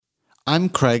I'm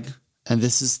Craig, and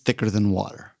this is Thicker Than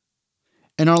Water.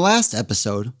 In our last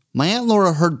episode, my Aunt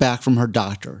Laura heard back from her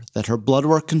doctor that her blood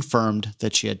work confirmed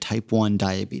that she had type 1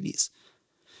 diabetes.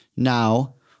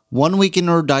 Now, 1 week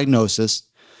into her diagnosis,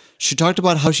 she talked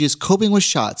about how she is coping with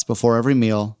shots before every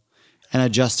meal and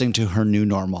adjusting to her new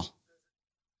normal.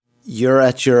 You're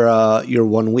at your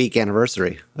 1 week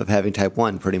anniversary of having type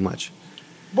 1, pretty much.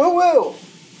 Woo woo!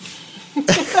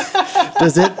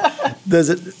 Does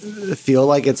it feel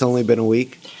like it's only been a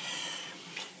week?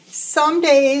 Some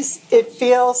days it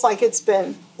feels like it's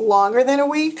been longer than a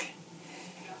week,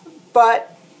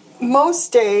 but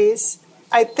most days,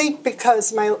 I think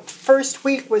because my first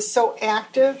week was so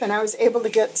active and I was able to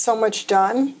get so much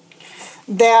done,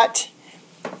 that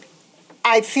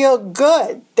I feel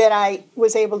good that I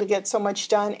was able to get so much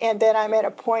done and that I'm at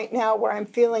a point now where I'm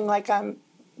feeling like I'm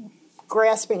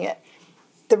grasping it.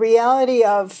 The reality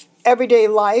of everyday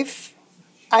life,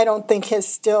 I don't think has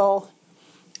still,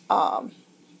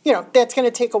 that's going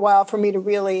to take a while for me to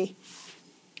really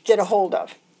get a hold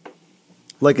of.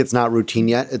 Like it's not routine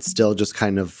yet? It's still just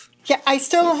kind of... Yeah, I'm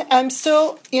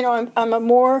still, I'm a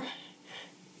more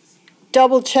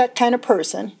double check kind of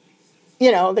person.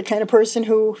 The kind of person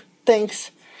who thinks,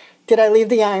 did I leave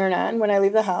the iron on when I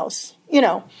leave the house?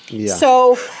 Yeah.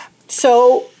 So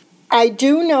I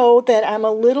do know that I'm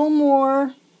a little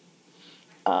more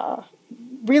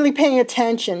really paying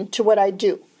attention to what I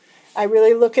do. I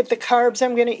really look at the carbs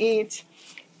I'm going to eat.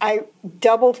 I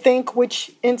double think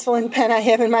which insulin pen I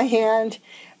have in my hand.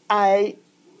 I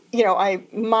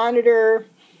monitor,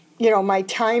 my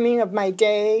timing of my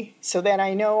day so that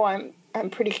I know I'm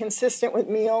pretty consistent with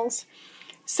meals.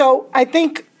 So I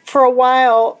think for a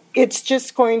while it's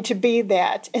just going to be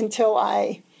that until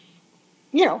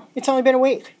it's only been a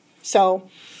week. So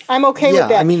I'm okay with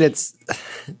that. I mean,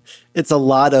 it's a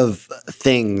lot of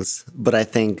things, but I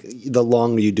think the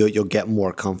longer you do it, you'll get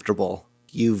more comfortable.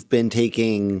 You've been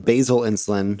taking basal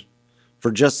insulin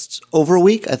for just over a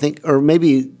week, I think, or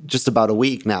maybe just about a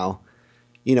week now.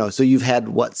 So you've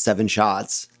had, 7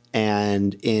 shots?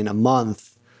 And in a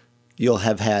month, you'll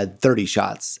have had 30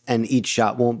 shots, and each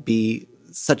shot won't be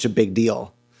such a big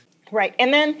deal. Right.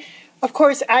 And then, of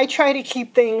course, I try to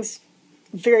keep things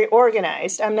very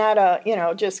organized. I'm not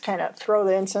just kind of throw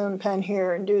the insulin pen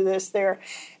here and do this there.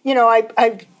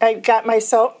 I got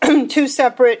myself 2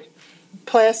 separate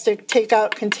plastic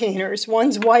takeout containers.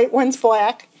 One's white, one's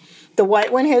black. The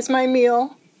white one has my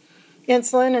meal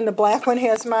insulin, and the black one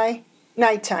has my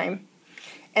nighttime.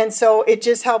 And so it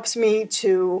just helps me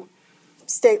to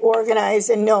stay organized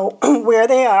and know where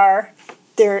they are.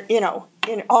 They're,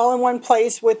 all in one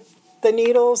place with the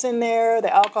needles in there,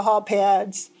 the alcohol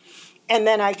pads. And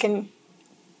then I can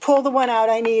pull the one out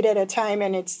I need at a time,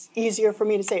 and it's easier for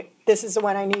me to say, this is the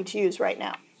one I need to use right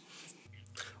now.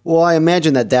 Well, I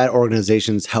imagine that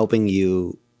organization's helping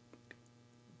you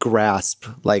grasp,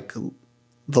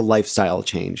 the lifestyle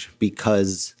change,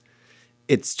 because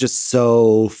it's just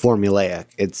so formulaic.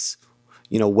 It's,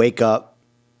 wake up,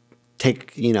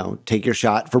 take your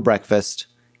shot for breakfast,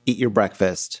 eat your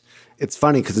breakfast. It's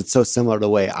funny because it's so similar to the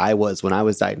way I was when I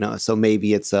was diagnosed. So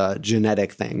maybe it's a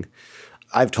genetic thing.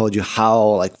 I've told you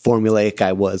how formulaic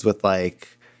I was with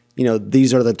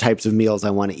these are the types of meals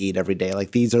I want to eat every day.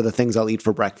 These are the things I'll eat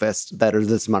for breakfast that are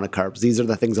this amount of carbs. These are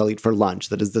the things I'll eat for lunch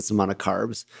that is this amount of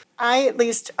carbs. I at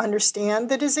least understand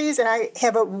the disease, and I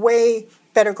have a way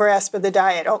better grasp of the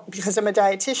diet because I'm a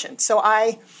dietitian. So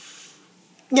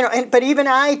but even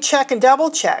I check and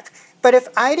double check. But if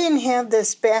I didn't have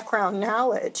this background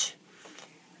knowledge,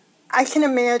 I can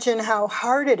imagine how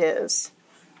hard it is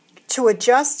to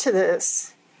adjust to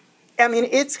this. I mean,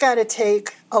 it's got to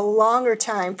take a longer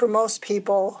time for most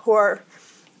people who are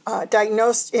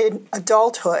diagnosed in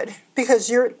adulthood because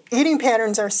your eating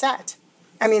patterns are set.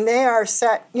 I mean, they are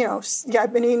set,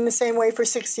 I've been eating the same way for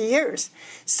 60 years.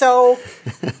 So,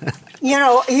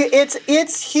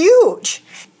 it's huge.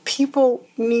 People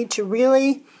need to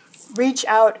really reach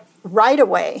out right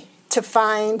away to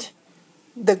find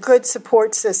the good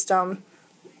support system,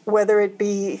 whether it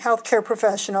be healthcare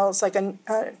professionals like a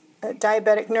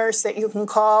diabetic nurse that you can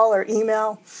call or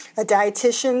email, a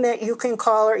dietitian that you can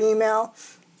call or email,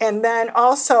 and then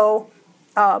also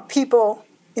people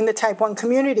in the type 1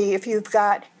 community, if you've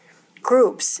got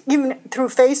groups, even through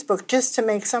Facebook, just to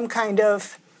make some kind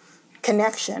of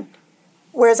connection.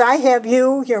 Whereas I have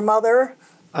you, your mother.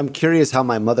 I'm curious how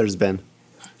my mother's been.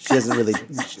 She hasn't really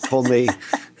told me.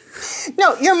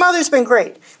 No, your mother's been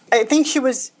great. I think she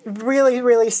was really,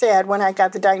 really sad when I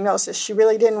got the diagnosis. She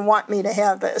really didn't want me to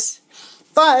have this.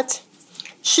 But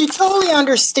she totally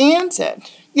understands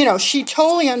it she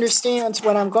totally understands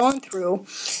what I'm going through,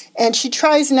 and she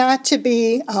tries not to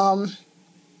be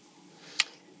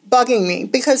bugging me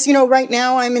because, right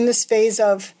now I'm in this phase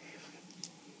of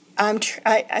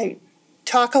I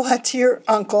talk a lot to your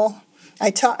uncle. I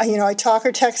talk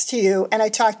or text to you, and I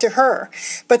talk to her.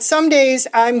 But some days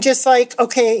I'm just like,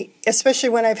 okay, especially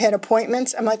when I've had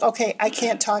appointments, I'm like, okay, I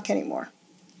can't talk anymore.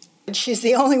 And she's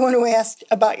the only one who asked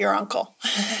about your uncle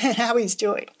and how he's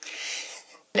doing.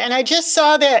 And I just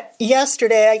saw that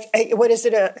yesterday. What is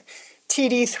it? A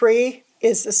TD3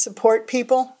 is the support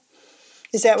people.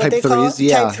 Is that what Type they call it?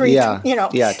 Yeah, Type 3, yeah.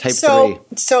 Yeah, type 3.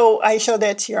 So I showed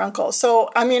that to your uncle. So,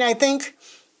 I think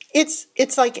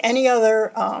it's like any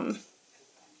other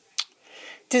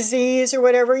disease or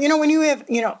whatever. When you have,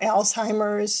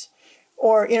 Alzheimer's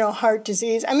or, heart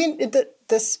disease,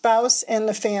 the spouse and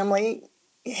the family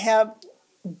have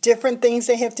different things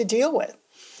they have to deal with.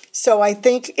 So I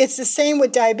think it's the same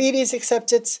with diabetes,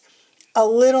 except it's a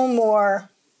little more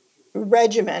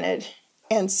regimented.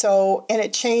 And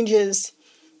it changes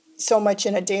so much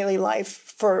in a daily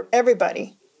life for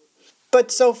everybody.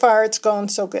 But so far it's gone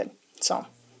so good. So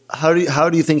how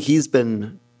do you think he's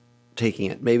been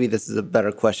taking it? Maybe this is a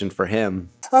better question for him.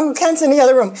 Uncle Ken's in the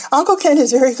other room. Uncle Ken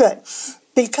is very good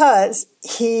because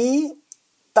he,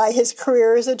 by his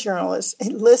career as a journalist, he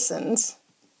listens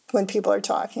when people are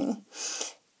talking.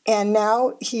 And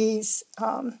now he's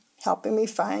helping me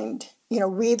find,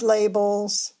 read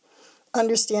labels,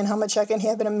 understand how much I can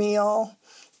have in a meal.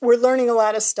 We're learning a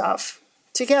lot of stuff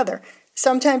together.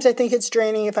 Sometimes I think it's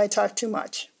draining if I talk too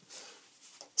much.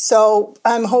 So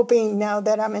I'm hoping now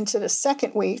that I'm into the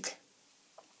second week,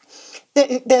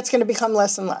 that's going to become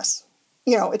less and less.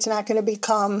 It's not going to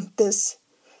become this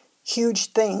huge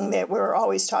thing that we're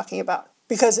always talking about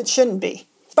because it shouldn't be.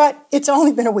 But it's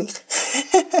only been a week.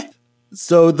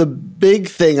 So the big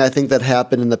thing I think that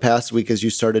happened in the past week is you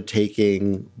started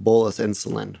taking bolus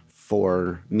insulin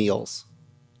for meals.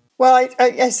 Well,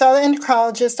 I saw the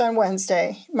endocrinologist on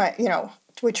Wednesday,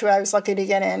 which I was lucky to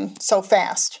get in so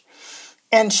fast.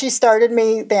 And she started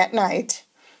me that night.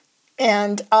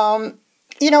 And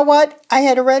you know what? I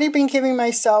had already been giving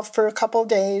myself for a couple of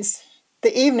days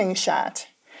the evening shot.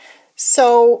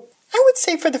 So I would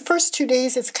say for the first 2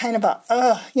 days, it's kind of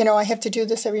I have to do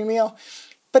this every meal.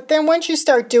 But then once you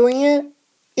start doing it,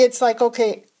 it's like,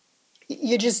 okay,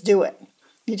 you just do it.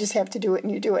 You just have to do it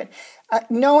and you do it.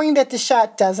 Knowing that the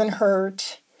shot doesn't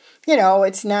hurt,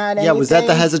 it's not anything. Yeah, was that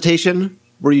the hesitation?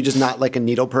 Were you just not like a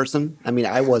needle person?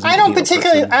 I wasn't. I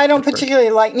don't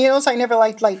particularly like needles. I never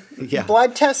liked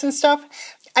blood tests and stuff.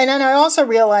 And then I also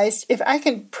realized if I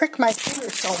can prick my finger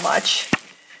so much.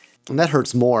 And that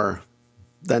hurts more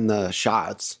than the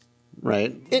shots,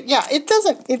 right? It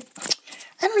doesn't.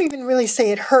 I don't even really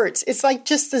say it hurts. It's like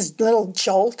just this little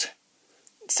jolt.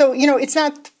 So, it's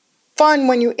not fun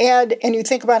when you add and you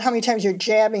think about how many times you're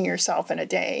jabbing yourself in a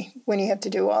day when you have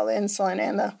to do all the insulin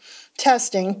and the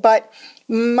testing. But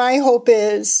my hope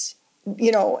is,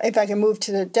 if I can move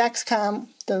to the Dexcom,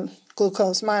 the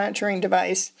glucose monitoring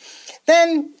device,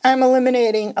 then I'm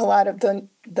eliminating a lot of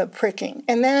the pricking.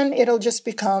 And then it'll just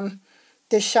become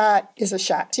the shot is a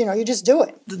shot. You just do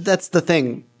it. That's the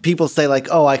thing. People say like,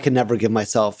 oh, I can never give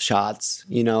myself shots,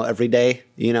 every day.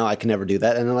 I can never do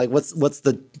that. And I'm like, what's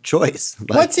the choice?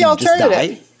 Like, what's the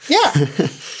alternative? Yeah.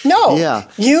 No. Yeah.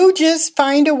 You just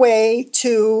find a way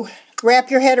to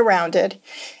wrap your head around it.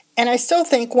 And I still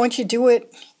think once you do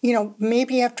it,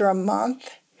 maybe after a month,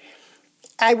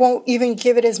 I won't even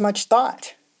give it as much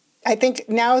thought. I think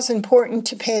now is important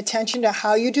to pay attention to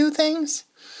how you do things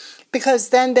because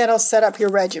then that'll set up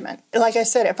your regimen. Like I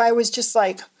said, if I was just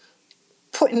like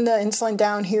putting the insulin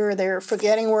down here or there,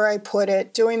 forgetting where I put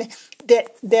it, doing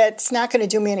that's not going to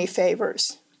do me any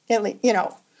favors.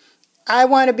 I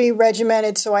want to be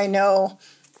regimented so I know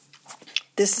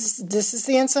this is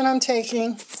the insulin I'm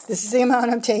taking, this is the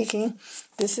amount I'm taking,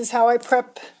 this is how I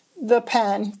prep the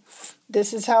pen,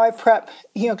 this is how I prep,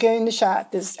 getting the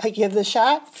shot. I give the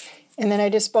shot, and then I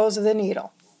dispose of the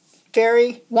needle.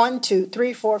 1, 2,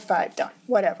 3, 4, 5, done,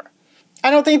 whatever.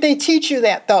 I don't think they teach you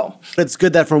that, though. It's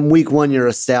good that from week 1 you're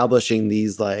establishing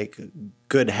these like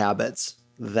good habits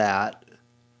that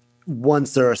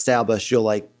once they're established, you'll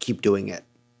like keep doing it.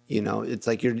 It's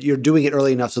like you're doing it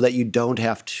early enough so that you don't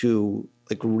have to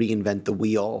like reinvent the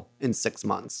wheel in 6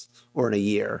 months or in a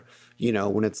year.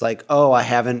 When it's like, oh, I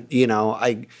haven't,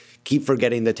 I keep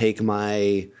forgetting to take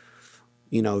my,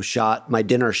 my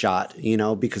dinner shot,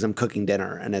 because I'm cooking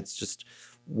dinner. And it's just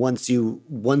once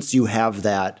you have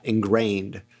that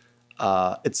ingrained,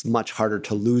 it's much harder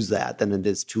to lose that than it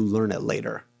is to learn it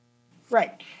later.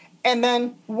 Right. And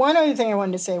then one other thing I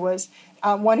wanted to say was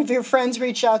One of your friends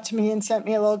reached out to me and sent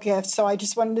me a little gift, so I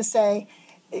just wanted to say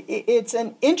it's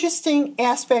an interesting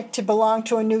aspect to belong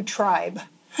to a new tribe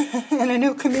and a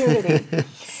new community.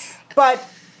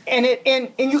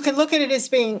 And you can look at it as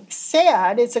being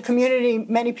sad. It's a community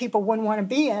many people wouldn't want to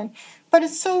be in, but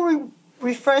it's so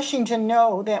refreshing to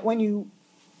know that when you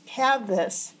have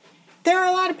this, there are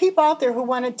a lot of people out there who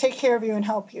want to take care of you and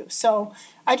help you. So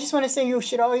I just want to say you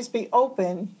should always be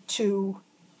open to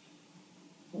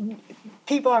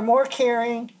people are more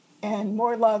caring and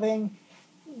more loving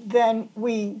than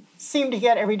we seem to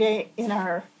get every day in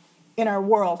our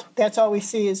world. That's all we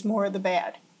see is more of the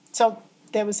bad. So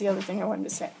that was the other thing I wanted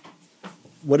to say.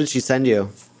 What did she send you?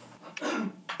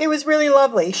 It was really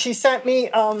lovely. She sent me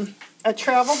a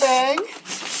travel bag,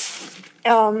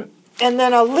 and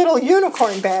then a little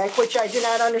unicorn bag, which I did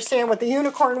not understand what the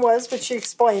unicorn was, but she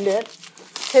explained it.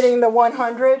 Hitting the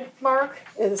 100 mark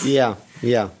is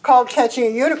called catching a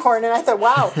unicorn, and I thought,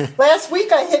 wow, last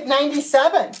week I hit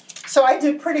 97, so I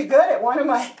did pretty good at one of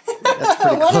my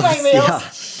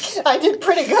meals. Yeah. I did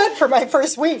pretty good for my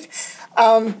first week.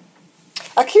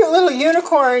 A cute little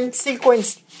unicorn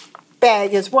sequence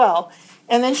bag as well.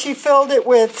 And then she filled it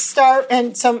with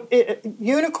some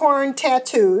unicorn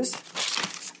tattoos,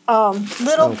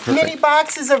 little mini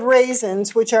boxes of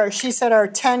raisins, which she said are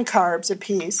 10 carbs a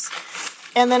piece,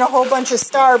 and then a whole bunch of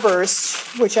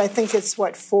Starburst, which I think it's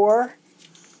 4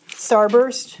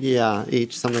 Starburst? Yeah,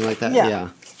 each, something like that, yeah.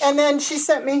 And then she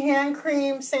sent me hand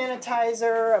cream,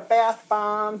 sanitizer, a bath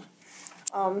bomb,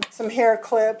 some hair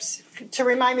clips to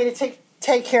remind me to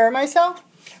take care of myself,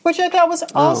 which I thought was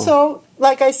also,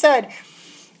 like I said,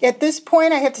 at this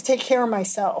point I have to take care of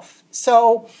myself.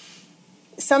 So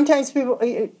sometimes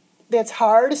that's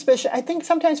hard, especially I think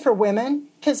sometimes for women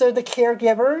because they're the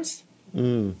caregivers.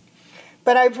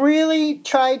 But I've really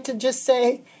tried to just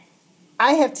say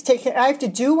I have to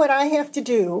do what I have to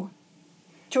do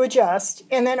to adjust.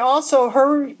 And then also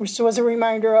hers was a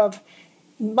reminder of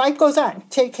life goes on.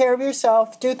 Take care of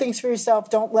yourself, do things for yourself,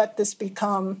 don't let this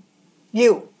become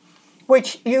you,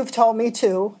 which you've told me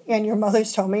too, and your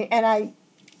mother's told me, and I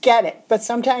get it. But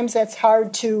sometimes that's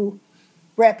hard to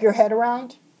wrap your head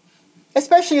around,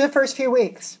 especially the first few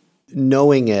weeks.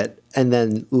 Knowing it and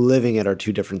then living it are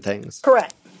two different things.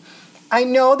 Correct. I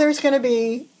know there's going to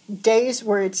be days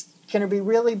where it's going to be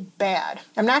really bad.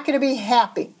 I'm not going to be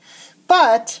happy.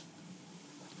 But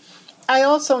I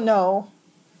also know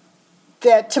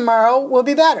that tomorrow will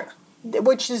be better,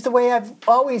 which is the way I've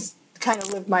always kind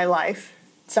of lived my life.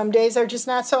 Some days are just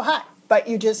not so hot, but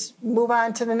you just move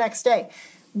on to the next day.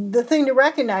 The thing to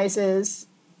recognize is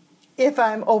if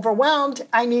I'm overwhelmed,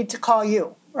 I need to call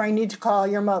you, or I need to call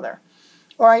your mother,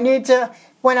 or I need to,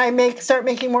 when I start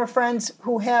making more friends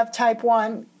who have type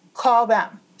 1, call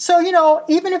them. So,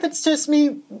 even if it's just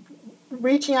me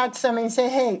reaching out to somebody and say,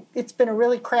 hey, it's been a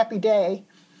really crappy day,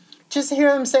 just to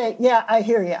hear them say, yeah, I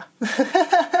hear you.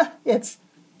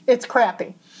 It's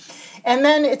crappy. And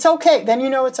then it's okay. Then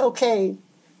it's okay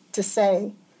to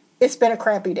say, it's been a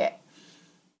crappy day.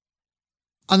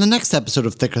 On the next episode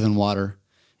of Thicker Than Water,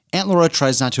 Aunt Laura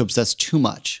tries not to obsess too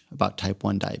much about type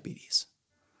 1 diabetes.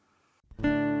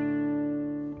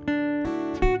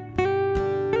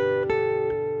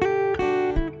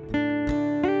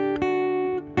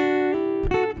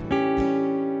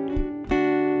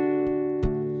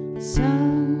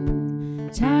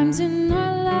 Sometimes in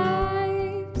our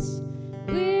lives,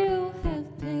 we'll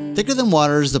have pain. Thicker Than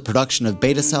Water is the production of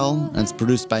Beta Cell, and it's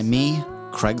produced by me,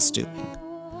 Craig Stewing.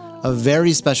 A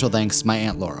very special thanks to my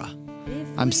Aunt Laura.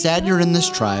 I'm sad you're in this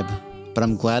tribe, but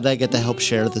I'm glad I get to help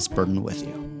share this burden with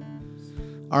you.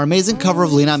 Our amazing cover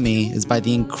of Lean On Me is by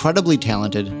the incredibly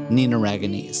talented Nina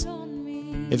Raganese.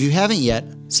 If you haven't yet,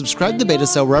 subscribe to Beta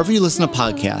Cell wherever you listen to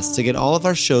podcasts to get all of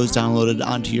our shows downloaded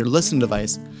onto your listening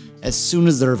device as soon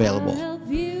as they're available.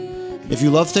 If you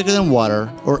love Thicker Than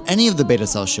Water or any of the Beta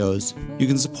Cell shows, you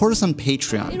can support us on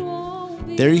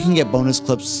Patreon. There you can get bonus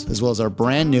clips as well as our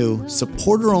brand new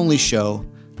supporter-only show,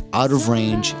 Out of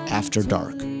Range After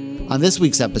Dark. On this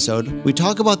week's episode, we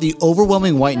talk about the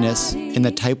overwhelming whiteness in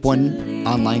the type 1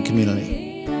 online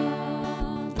community.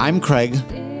 I'm Craig,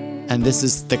 and this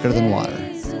is Thicker Than Water.